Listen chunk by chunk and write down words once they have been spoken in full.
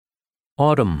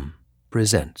Autumn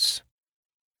presents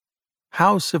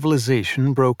How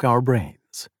Civilization Broke Our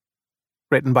Brains,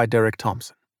 written by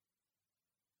Thompson.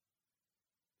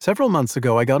 Several months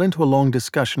ago, I got into a long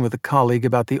discussion with a colleague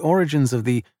about the origins of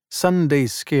the Sunday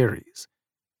scaries,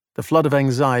 the flood of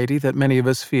anxiety that many of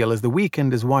us feel as the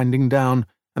weekend is winding down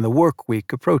and the work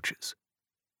week approaches.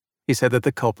 He said that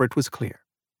the culprit was clear,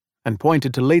 and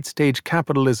pointed to late-stage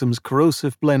capitalism's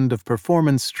corrosive blend of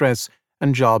performance stress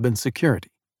and job insecurity.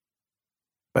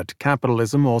 But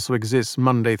capitalism also exists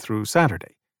Monday through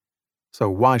Saturday, so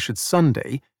why should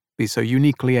Sunday be so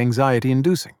uniquely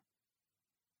anxiety-inducing?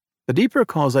 The deeper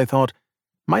cause, I thought,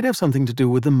 might have something to do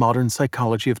with the modern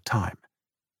psychology of time.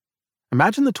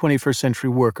 Imagine the 21st century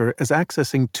worker as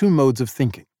accessing two modes of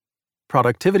thinking,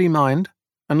 productivity mind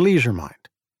and leisure mind.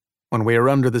 When we are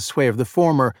under the sway of the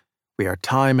former, we are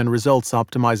time and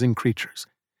results-optimizing creatures,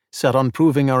 set on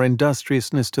proving our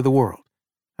industriousness to the world,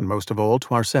 and most of all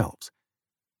to ourselves.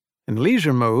 In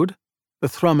leisure mode, the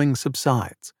thrumming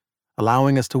subsides,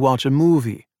 allowing us to watch a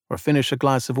movie or finish a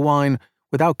glass of wine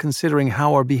without considering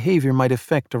how our behavior might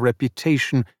affect our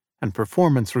reputation and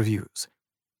performance reviews.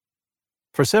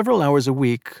 For several hours a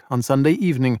week, on Sunday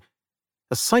evening,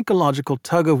 a psychological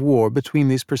tug-of-war between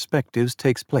these perspectives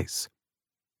takes place.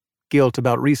 Guilt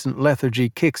about recent lethargy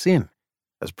kicks in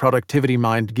as productivity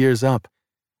mind gears up,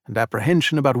 and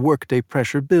apprehension about workday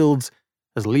pressure builds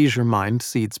as leisure mind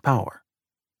cedes power.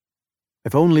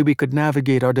 If only we could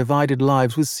navigate our divided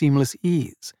lives with seamless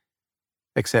ease.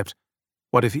 Except,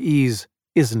 what if ease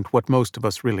isn't what most of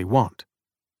us really want?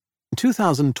 In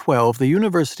 2012, the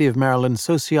University of Maryland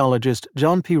sociologist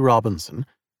John P. Robinson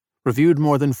reviewed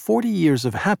more than 40 years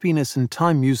of happiness and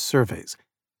time use surveys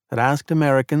that asked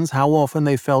Americans how often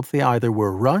they felt they either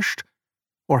were rushed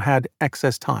or had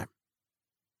excess time.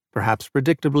 Perhaps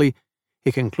predictably,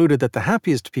 he concluded that the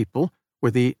happiest people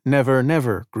were the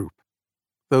never-never group,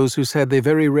 those who said they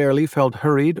very rarely felt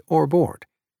hurried or bored,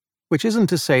 which isn't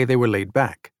to say they were laid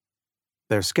back.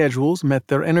 Their schedules met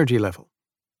their energy level,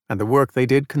 and the work they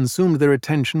did consumed their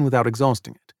attention without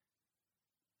exhausting it.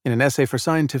 In an essay for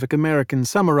Scientific American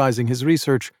summarizing his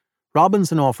research,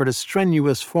 Robinson offered a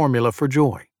strenuous formula for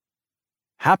joy.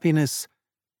 Happiness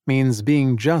means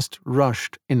being just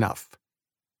rushed enough.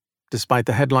 Despite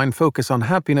the headline focus on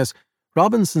happiness,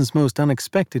 Robinson's most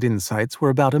unexpected insights were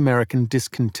about American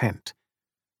discontent.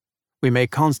 We may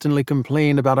constantly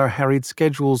complain about our harried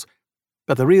schedules,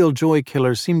 but the real joy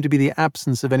killer seemed to be the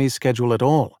absence of any schedule at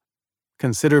all.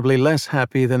 Considerably less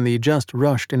happy than the just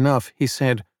rushed enough, he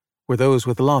said, were those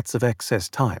with lots of excess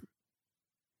time.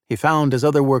 He found, as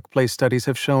other workplace studies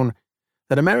have shown,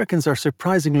 that Americans are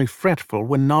surprisingly fretful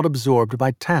when not absorbed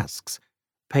by tasks,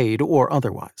 paid or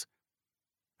otherwise.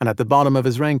 And at the bottom of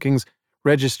his rankings,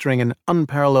 registering an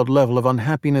unparalleled level of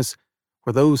unhappiness,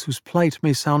 were those whose plight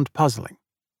may sound puzzling.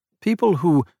 People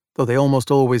who, though they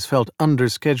almost always felt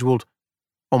underscheduled,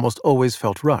 almost always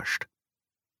felt rushed.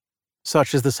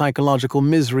 Such is the psychological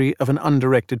misery of an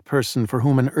undirected person for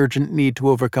whom an urgent need to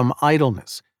overcome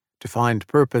idleness, to find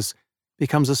purpose,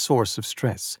 becomes a source of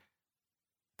stress.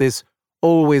 This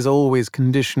always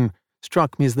condition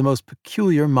struck me as the most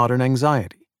peculiar modern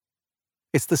anxiety.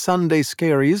 It's the Sunday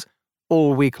scaries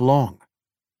all week long.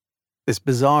 This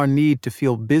bizarre need to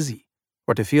feel busy,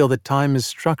 or to feel that time is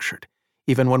structured,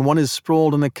 even when one is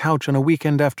sprawled on the couch on a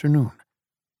weekend afternoon.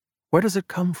 Where does it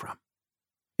come from?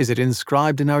 Is it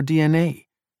inscribed in our DNA,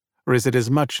 or is it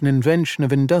as much an invention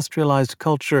of industrialized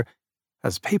culture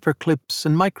as paper clips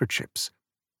and microchips?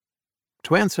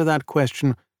 To answer that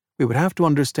question, we would have to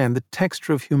understand the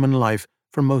texture of human life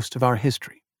for most of our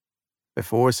history,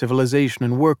 before civilization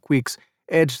and work weeks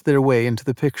edged their way into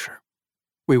the picture.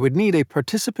 We would need a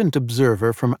participant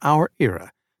observer from our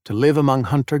era to live among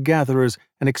hunter-gatherers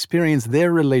and experience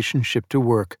their relationship to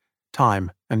work,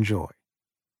 time, and joy.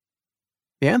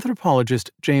 The anthropologist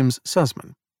James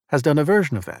Sussman has done a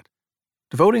version of that,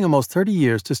 devoting almost 30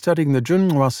 years to studying the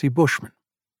Junwasi Bushmen,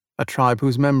 a tribe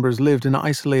whose members lived in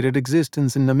isolated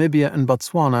existence in Namibia and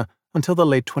Botswana until the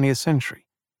late 20th century,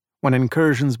 when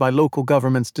incursions by local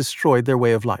governments destroyed their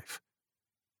way of life.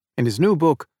 In his new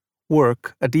book,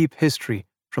 Work, A Deep History,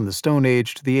 From the Stone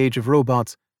Age to the Age of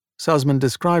Robots, Sussman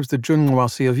describes the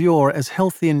Junwasi of yore as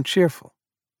healthy and cheerful,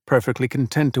 perfectly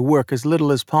content to work as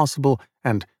little as possible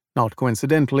and, not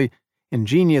coincidentally,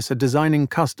 ingenious at designing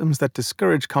customs that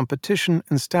discourage competition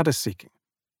and status-seeking.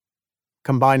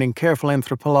 Combining careful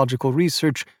anthropological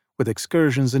research with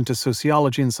excursions into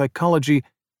sociology and psychology,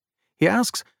 he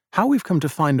asks how we've come to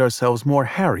find ourselves more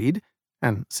harried,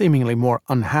 and seemingly more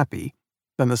unhappy,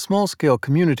 than the small-scale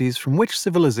communities from which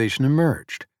civilization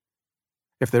emerged.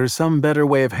 If there is some better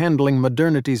way of handling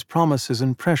modernity's promises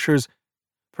and pressures,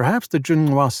 perhaps the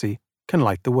Junwasi can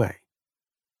light the way.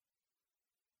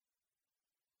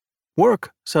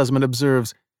 Work, Sussman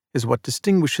observes, is what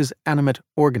distinguishes animate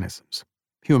organisms,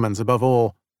 humans above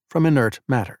all, from inert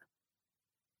matter.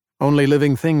 Only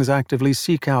living things actively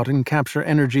seek out and capture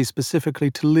energy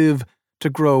specifically to live, to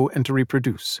grow, and to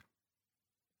reproduce.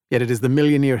 Yet it is the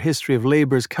million-year history of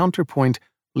labor's counterpoint,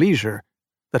 leisure,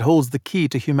 that holds the key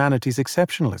to humanity's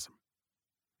exceptionalism.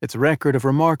 Its record of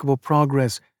remarkable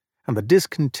progress and the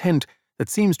discontent that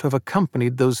seems to have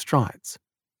accompanied those strides.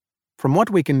 From what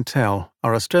we can tell,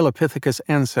 our Australopithecus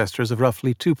ancestors of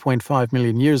roughly 2.5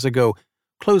 million years ago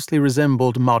closely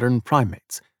resembled modern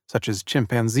primates, such as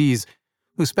chimpanzees,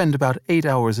 who spend about 8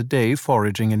 hours a day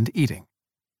foraging and eating.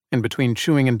 In between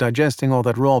chewing and digesting all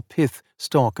that raw pith,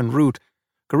 stalk, and root,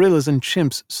 gorillas and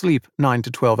chimps sleep 9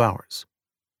 to 12 hours.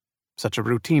 Such a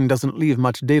routine doesn't leave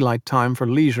much daylight time for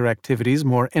leisure activities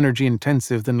more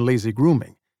energy-intensive than lazy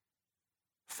grooming.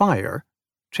 Fire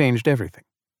changed everything.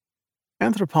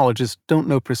 Anthropologists don't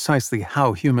know precisely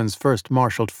how humans first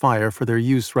marshaled fire for their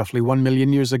use roughly 1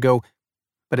 million years ago,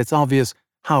 but it's obvious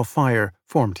how fire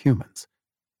formed humans.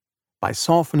 By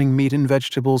softening meat and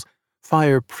vegetables,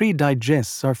 fire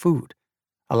pre-digests our food,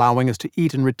 allowing us to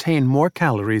eat and retain more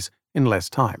calories in less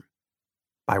time.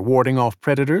 By warding off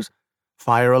predators,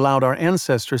 fire allowed our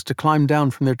ancestors to climb down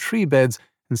from their tree beds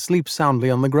and sleep soundly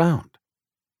on the ground.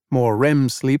 More REM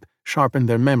sleep sharpened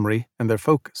their memory and their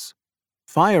focus.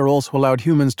 Fire also allowed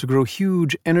humans to grow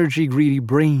huge, energy-greedy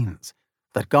brains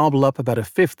that gobble up about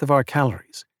 1/5 of our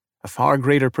calories, a far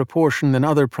greater proportion than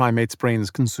other primates' brains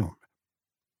consume.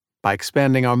 By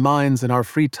expanding our minds and our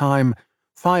free time,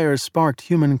 fire sparked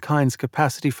humankind's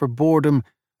capacity for boredom,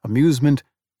 amusement,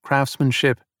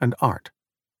 craftsmanship, and art.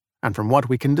 And from what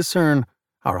we can discern,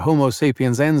 our Homo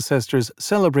sapiens ancestors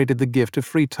celebrated the gift of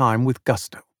free time with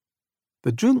gusto.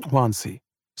 The Junwansi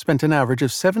spent an average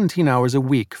of 17 hours a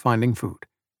week finding food,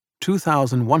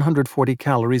 2,140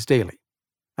 calories daily,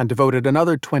 and devoted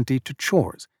another 20 to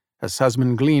chores, as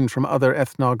Sussman gleaned from other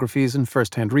ethnographies and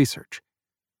first-hand research.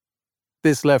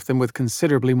 This left them with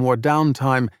considerably more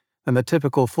downtime than the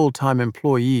typical full-time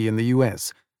employee in the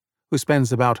U.S., who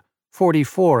spends about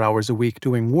 44 hours a week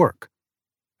doing work,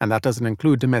 and that doesn't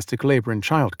include domestic labor and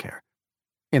childcare.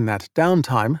 In that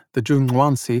downtime, the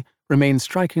Junwansi remained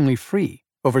strikingly free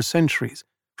over centuries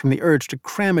from the urge to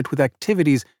cram it with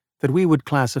activities that we would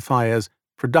classify as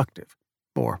productive,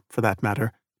 or, for that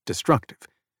matter, destructive.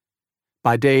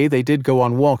 By day, they did go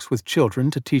on walks with children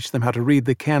to teach them how to read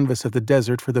the canvas of the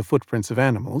desert for the footprints of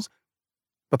animals,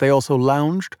 but they also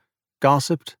lounged,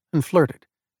 gossiped, and flirted.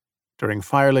 During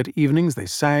firelit evenings, they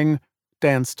sang,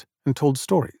 danced, and told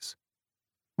stories.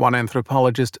 One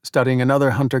anthropologist studying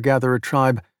another hunter-gatherer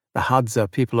tribe, the Hadza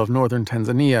people of northern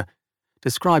Tanzania,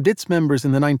 described its members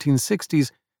in the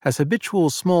 1960s as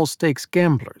habitual small-stakes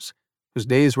gamblers whose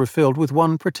days were filled with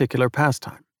one particular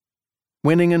pastime: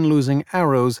 winning and losing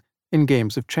arrows in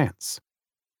games of chance.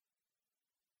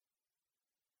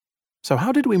 So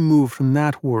how did we move from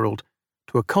that world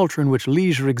to a culture in which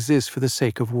leisure exists for the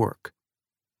sake of work,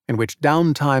 in which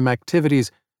downtime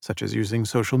activities, such as using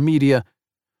social media,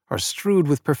 are strewed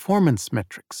with performance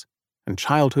metrics, and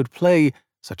childhood play,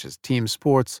 such as team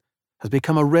sports, has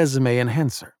become a resume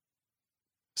enhancer?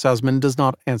 Sussman does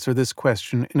not answer this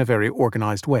question in a very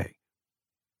organized way,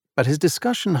 but his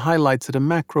discussion highlights at a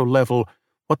macro level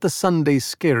what the Sunday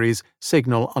scaries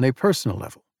signal on a personal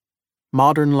level.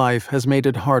 Modern life has made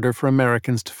it harder for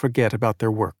Americans to forget about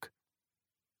their work.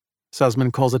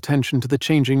 Sussman calls attention to the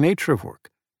changing nature of work.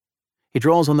 He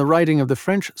draws on the writing of the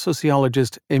French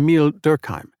sociologist Émile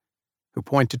Durkheim, who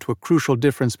pointed to a crucial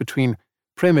difference between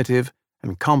primitive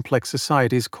and complex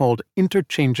societies called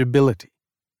interchangeability.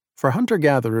 For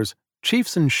hunter-gatherers,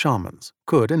 chiefs and shamans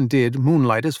could and did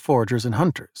moonlight as foragers and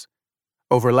hunters.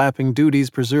 Overlapping duties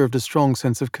preserved a strong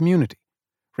sense of community,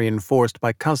 reinforced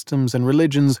by customs and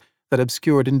religions that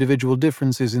obscured individual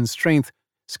differences in strength,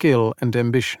 skill, and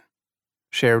ambition.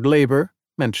 Shared labor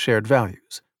meant shared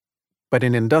values. But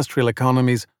in industrial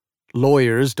economies,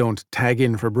 lawyers don't tag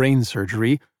in for brain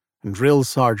surgery, and drill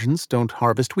sergeants don't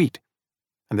harvest wheat.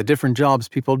 And the different jobs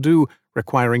people do,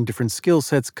 requiring different skill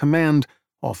sets, command,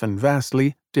 often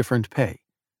vastly, different pay.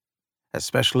 As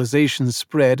specializations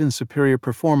spread and superior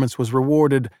performance was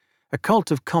rewarded, a cult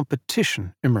of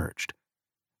competition emerged.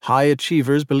 High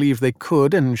achievers believed they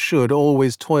could and should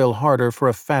always toil harder for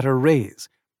a fatter raise,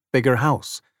 bigger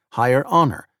house, higher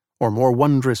honor, or more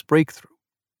wondrous breakthrough.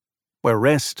 Where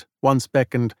rest once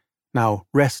beckoned, now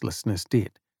restlessness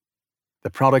did. The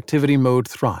productivity mode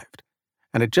thrived,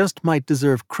 and it just might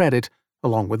deserve credit,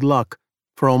 along with luck,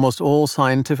 for almost all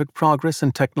scientific progress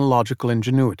and technological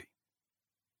ingenuity.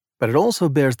 but it also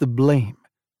bears the blame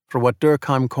for what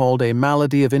Durkheim called a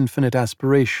malady of infinite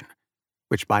aspiration,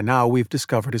 which by now we've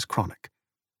discovered is chronic.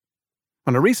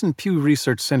 When a recent Pew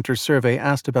Research Center survey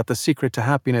asked about the secret to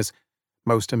happiness,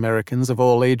 most Americans of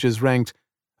all ages ranked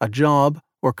a job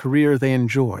or career they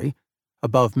enjoy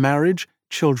above marriage,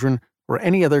 children, or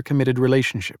any other committed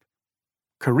relationship.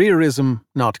 Careerism,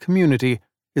 not community,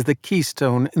 is the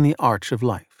keystone in the arch of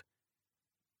life.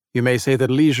 You may say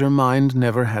that leisure mind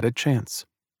never had a chance.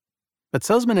 But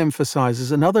Sussman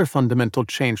emphasizes another fundamental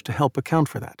change to help account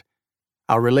for that: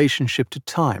 our relationship to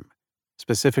time,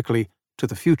 specifically to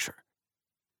the future.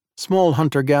 Small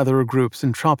hunter-gatherer groups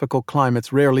in tropical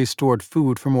climates rarely stored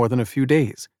food for more than a few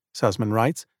days, Sussman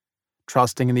writes.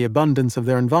 Trusting in the abundance of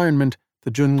their environment,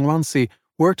 the Junwansi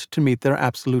worked to meet their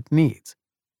absolute needs,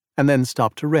 and then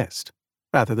stopped to rest,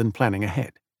 rather than planning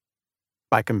ahead.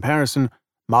 By comparison,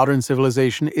 modern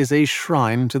civilization is a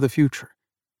shrine to the future.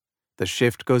 The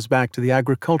shift goes back to the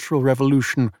agricultural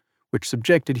revolution, which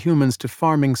subjected humans to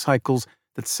farming cycles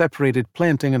that separated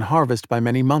planting and harvest by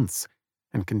many months,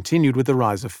 and continued with the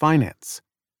rise of finance.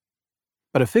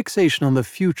 But a fixation on the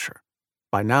future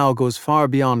by now goes far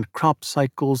beyond crop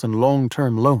cycles and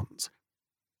long-term loans.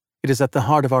 It is at the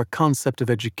heart of our concept of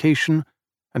education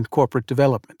and corporate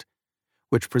development,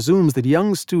 which presumes that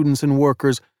young students and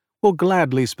workers will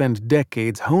gladly spend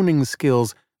decades honing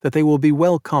skills that they will be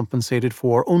well compensated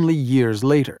for only years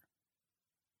later.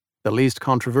 The least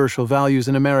controversial values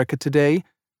in America today,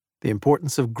 the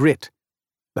importance of grit,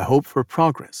 the hope for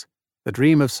progress, the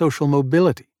dream of social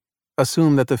mobility,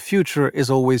 assume that the future is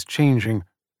always changing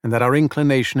and that our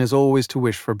inclination is always to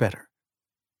wish for better.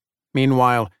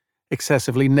 Meanwhile,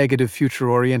 excessively negative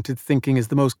future-oriented thinking is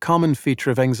the most common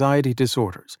feature of anxiety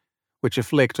disorders, which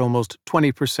afflict almost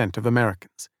 20% of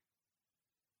Americans.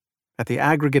 At the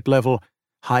aggregate level,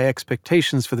 high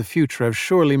expectations for the future have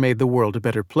surely made the world a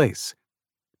better place.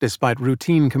 Despite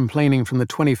routine complaining from the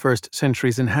 21st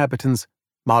century's inhabitants,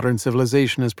 modern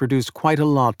civilization has produced quite a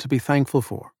lot to be thankful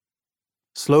for.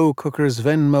 Slow cookers,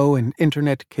 Venmo, and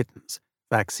internet kittens,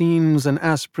 vaccines and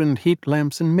aspirin, heat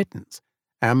lamps and mittens,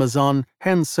 Amazon,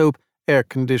 hand soap, air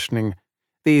conditioning.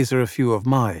 These are a few of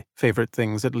my favorite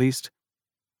things, at least.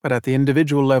 But at the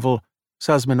individual level,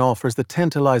 Sussman offers the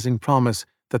tantalizing promise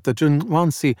that the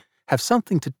Junwansi have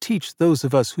something to teach those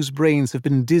of us whose brains have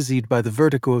been dizzied by the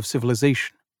vertigo of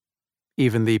civilization.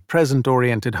 Even the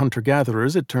present-oriented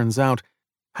hunter-gatherers, it turns out,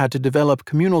 had to develop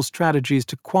communal strategies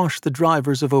to quash the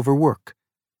drivers of overwork: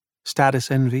 status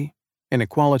envy,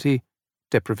 inequality,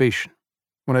 deprivation.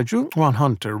 When a Junwan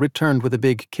hunter returned with a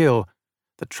big kill,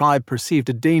 the tribe perceived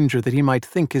a danger that he might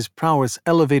think his prowess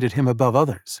elevated him above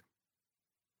others.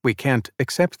 "We can't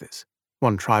accept this,"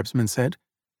 one tribesman said,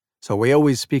 "so we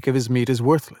always speak of his meat as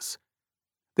worthless.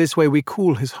 This way we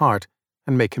cool his heart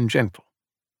and make him gentle."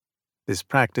 This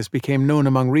practice became known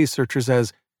among researchers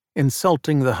as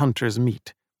insulting the hunter's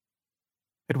meat.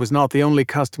 It was not the only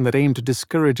custom that aimed to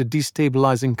discourage a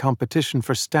destabilizing competition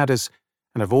for status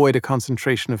and avoid a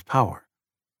concentration of power.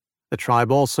 The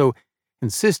tribe also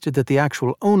insisted that the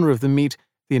actual owner of the meat,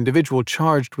 the individual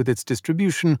charged with its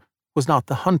distribution, was not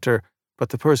the hunter, but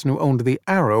the person who owned the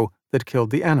arrow that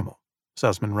killed the animal,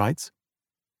 Sussman writes.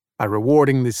 By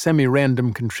rewarding the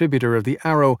semi-random contributor of the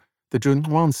arrow, the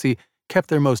Junwansi kept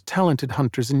their most talented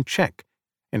hunters in check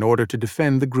in order to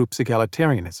defend the group's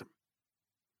egalitarianism.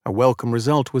 A welcome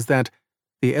result was that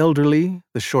the elderly,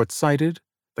 the short-sighted,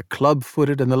 the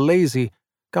club-footed, and the lazy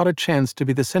got a chance to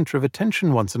be the center of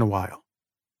attention once in a while.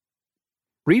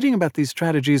 Reading about these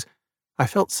strategies, I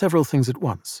felt several things at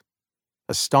once: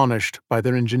 astonished by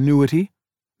their ingenuity,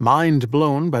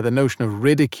 mind-blown by the notion of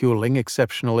ridiculing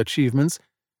exceptional achievements,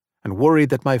 and worried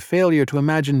that my failure to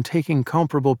imagine taking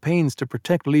comparable pains to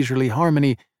protect leisurely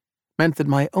harmony meant that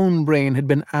my own brain had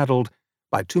been addled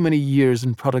by too many years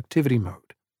in productivity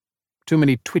mode, too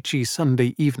many twitchy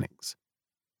Sunday evenings.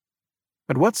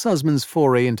 But what Sussman's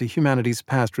foray into humanity's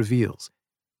past reveals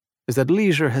is that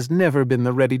leisure has never been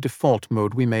the ready default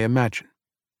mode we may imagine,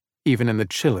 even in the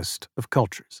chillest of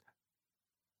cultures.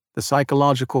 The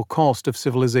psychological cost of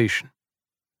civilization,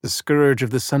 the scourge of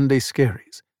the Sunday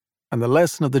scaries, and the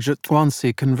lesson of the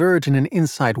Junwansi converge in an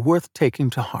insight worth taking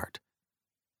to heart.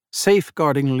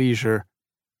 Safeguarding leisure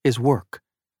is work.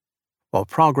 While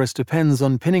progress depends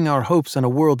on pinning our hopes on a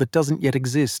world that doesn't yet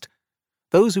exist,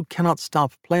 those who cannot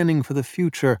stop planning for the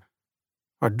future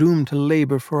are doomed to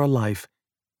labor for a life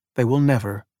they will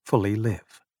never fully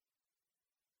live.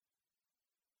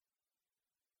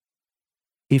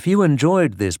 If you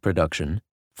enjoyed this production,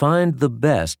 find the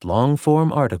best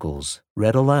long-form articles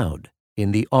read aloud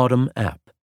in the Autumn app,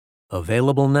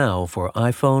 available now for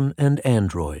iPhone and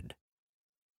Android.